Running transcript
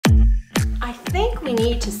think we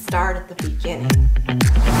need to start at the beginning.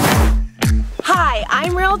 Hi,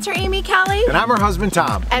 I'm Realtor Amy Kelly. And I'm her husband,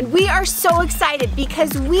 Tom. And we are so excited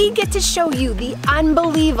because we get to show you the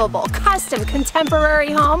unbelievable custom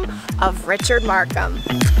contemporary home of Richard Markham.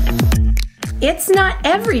 It's not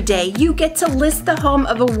every day you get to list the home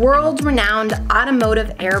of a world-renowned automotive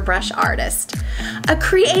airbrush artist. A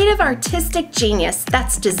creative artistic genius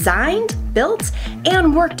that's designed, built,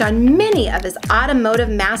 and worked on many of his automotive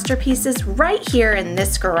masterpieces right here in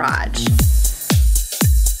this garage.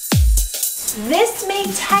 This may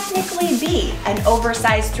technically be an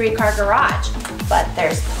oversized 3-car garage, but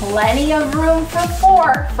there's plenty of room for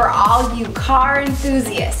 4 for all you car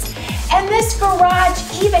enthusiasts. And this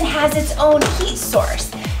garage even has its own heat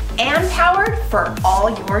source and powered for all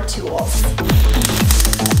your tools.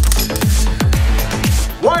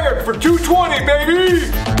 Wired for 220,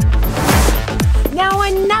 baby! Now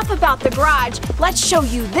enough about the garage. Let's show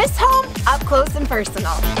you this home up close and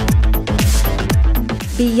personal.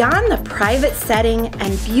 Beyond the private setting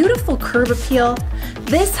and beautiful curb appeal,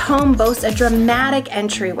 this home boasts a dramatic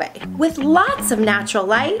entryway with lots of natural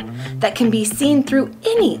light that can be seen through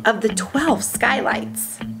any of the 12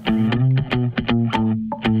 skylights.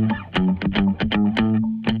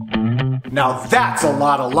 Now that's a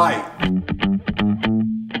lot of light.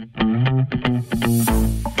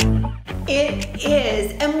 It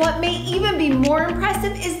is, and what may even be more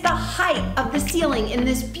impressive is the height of the ceiling in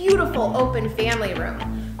this beautiful open family room.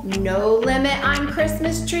 No limit on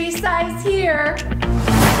Christmas tree size here.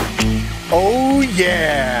 Oh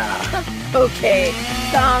yeah! Okay,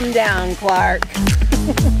 calm down, Clark.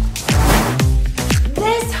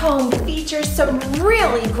 This home features some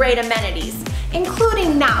really great amenities,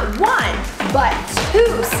 including not 1, but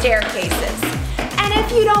 2 staircases. And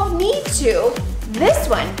if you don't need to, this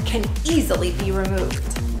one can easily be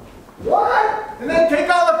removed. What? And then take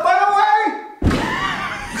all the fun away?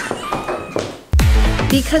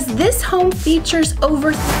 Because this home features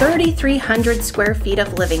over 3,300 square feet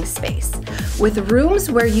of living space, with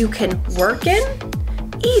rooms where you can work in,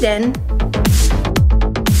 eat in,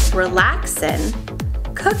 relax in,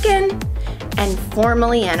 cook in, and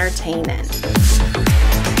formally entertain in.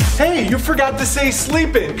 Hey, you forgot to say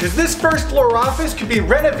sleep in, because this first floor office could be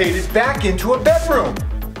renovated back into a bedroom.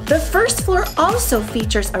 The first floor also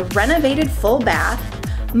features a renovated full bath,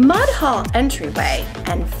 mud hall entryway,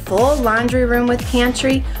 and full laundry room with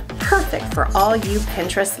pantry, perfect for all you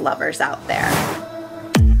Pinterest lovers out there.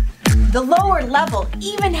 The lower level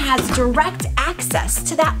even has direct access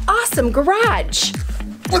to that awesome garage.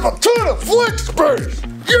 With a ton of flex space!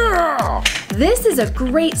 Yeah! This is a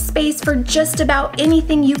great space for just about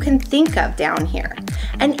anything you can think of down here,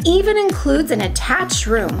 and even includes an attached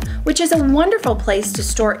room, which is a wonderful place to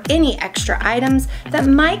store any extra items that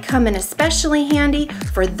might come in especially handy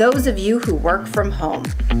for those of you who work from home.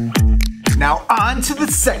 Now on to the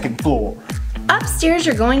second floor. Upstairs,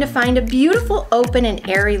 you're going to find a beautiful open and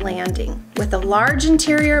airy landing with a large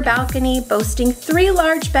interior balcony boasting 3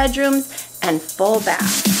 large bedrooms and full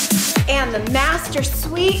bath. And the master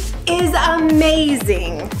suite is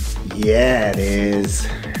amazing. Yeah, it is.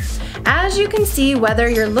 As you can see, whether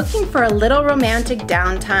you're looking for a little romantic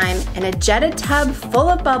downtime in a jetted tub full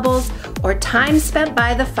of bubbles or time spent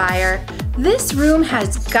by the fire, this room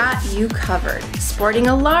has got you covered, sporting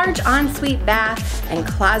a large ensuite bath and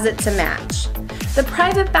closet to match. The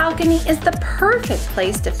private balcony is the perfect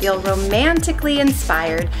place to feel romantically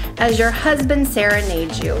inspired as your husband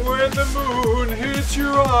serenades you. When the moon hits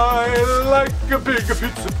your eye like a big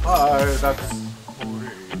pizza pie, that's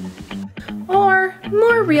Or,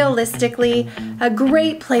 more realistically, a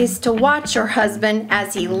great place to watch your husband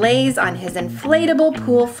as he lays on his inflatable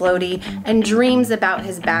pool floaty and dreams about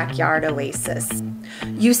his backyard oasis.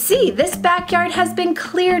 You see, this backyard has been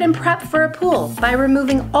cleared and prepped for a pool by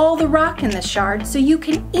removing all the rock in this yard so you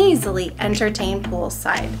can easily entertain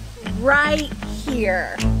poolside. Right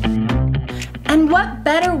here. And what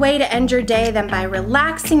better way to end your day than by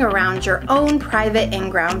relaxing around your own private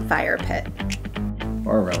in-ground fire pit?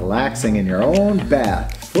 Or relaxing in your own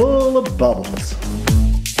bath full of bubbles.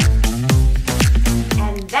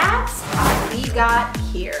 And that's how we got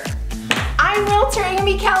here. I'm Realtor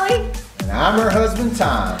Amy Kelly. And I'm her husband,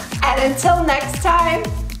 Tom. And until next time,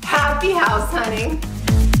 happy house hunting.